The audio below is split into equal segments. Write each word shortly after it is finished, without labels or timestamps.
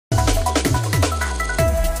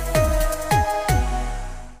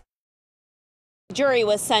The jury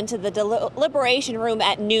was sent to the deliberation room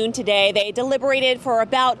at noon today. They deliberated for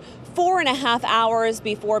about 4.5 hours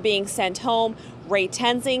before being sent home. Ray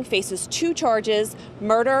Tenzing faces 2 charges,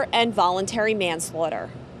 murder and voluntary manslaughter.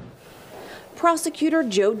 Prosecutor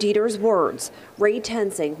Joe Dieter's words, Ray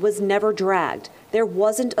Tenzing was never dragged. There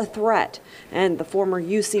wasn't a threat. And the former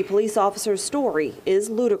UC police officer's story is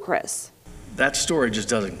ludicrous. That story just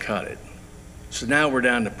doesn't cut it. So now we're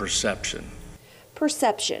down to perception.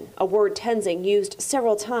 Perception, a word Tenzing used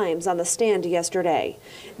several times on the stand yesterday.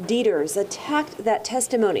 Dieters attacked that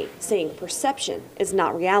testimony, saying perception is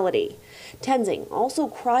not reality. Tenzing also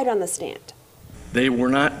cried on the stand. They were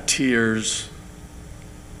not tears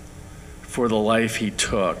for the life he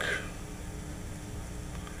took,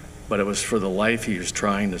 but it was for the life he was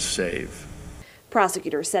trying to save.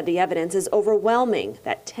 Prosecutors said the evidence is overwhelming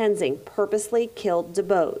that Tenzing purposely killed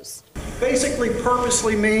DuBose. Basically,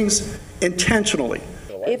 purposely means intentionally.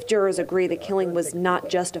 If jurors agree the killing was not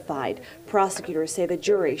justified, prosecutors say the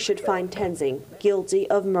jury should find Tenzing guilty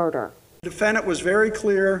of murder. The defendant was very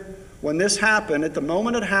clear when this happened. At the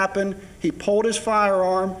moment it happened, he pulled his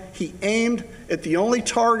firearm, he aimed at the only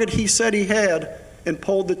target he said he had, and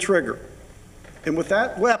pulled the trigger. And with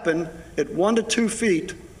that weapon at 1 to 2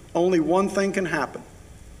 feet, only one thing can happen.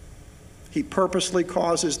 He purposely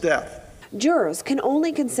caused his death. Jurors can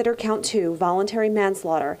only consider count 2, voluntary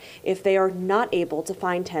manslaughter, if they are not able to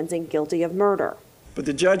find Tenzing guilty of murder. But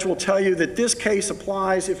the judge will tell you that this case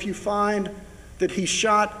applies if you find that he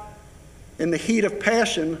shot in the heat of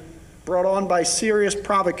passion brought on by serious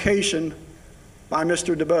provocation by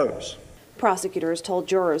Mr. DuBose. Prosecutors told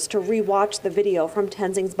jurors to re-watch the video from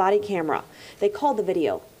Tenzing's body camera. They called the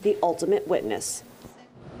video the ultimate witness.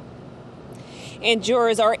 And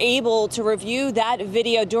jurors are able to review that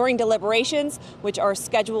video during deliberations, which are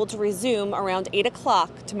scheduled to resume around 8 o'clock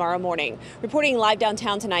tomorrow morning. Reporting live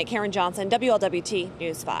downtown tonight, Karen Johnson, WLWT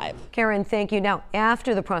News 5. Karen, thank you. Now,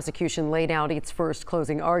 after the prosecution laid out its first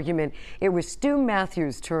closing argument, it was Stu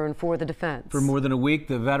Matthews' turn for the defense. For more than a week,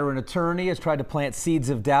 the veteran attorney has tried to plant seeds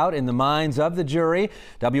of doubt in the minds of the jury.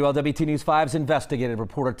 WLWT News 5's investigative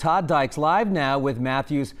reporter Todd Dykes live now with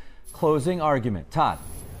Matthews' closing argument. Todd.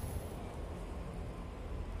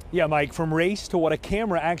 Yeah, Mike, from race to what a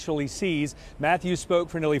camera actually sees, Matthews spoke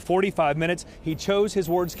for nearly 45 minutes. He chose his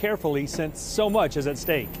words carefully since so much is at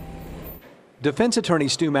stake. Defense attorney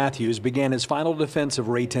Stu Matthews began his final defense of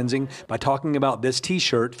Ray Tenzing by talking about this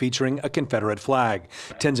T-shirt featuring a Confederate flag.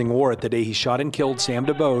 Tenzing wore it the day he shot and killed Sam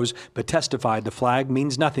DuBose, but testified the flag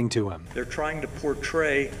means nothing to him. They're trying to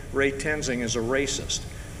portray Ray Tenzing as a racist.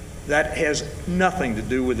 That has nothing to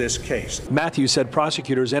do with this case. Matthews said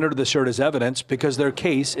prosecutors entered the shirt as evidence because their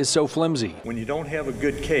case is so flimsy. When you don't have a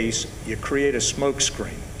good case, you create a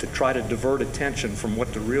smokescreen to try to divert attention from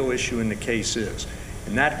what the real issue in the case is.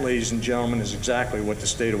 And that, ladies and gentlemen, is exactly what the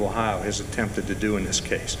state of Ohio has attempted to do in this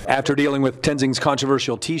case. After dealing with Tenzing's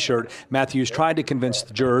controversial T-shirt, Matthews tried to convince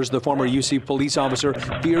the jurors the former UC police officer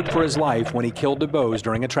feared for his life when he killed DuBose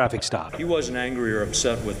during a traffic stop. He wasn't angry or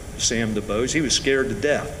upset with Sam DuBose. He was scared to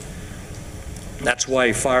death. That's why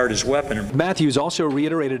he fired his weapon. Matthews also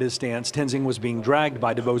reiterated his stance Tenzing was being dragged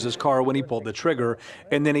by DuBose's car when he pulled the trigger,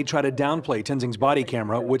 and then he tried to downplay Tenzing's body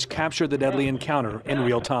camera, which captured the deadly encounter in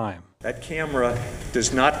real time. That camera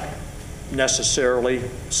does not necessarily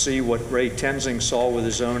see what Ray Tenzing saw with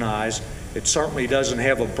his own eyes. It certainly doesn't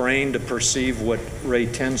have a brain to perceive what Ray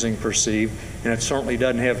Tenzing perceived, and it certainly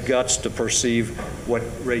doesn't have guts to perceive what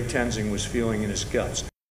Ray Tenzing was feeling in his guts.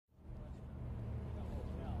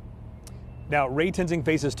 Now, Ray Tenzing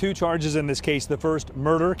faces 2 charges in this case. The first,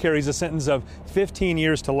 murder, carries a sentence of 15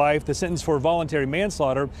 years to life. The sentence for voluntary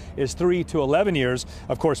manslaughter is 3 to 11 years.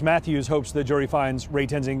 Of course, Matthews hopes the jury finds Ray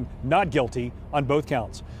Tenzing not guilty on both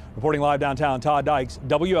counts. Reporting live downtown, Todd Dykes,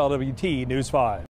 WLWT News 5.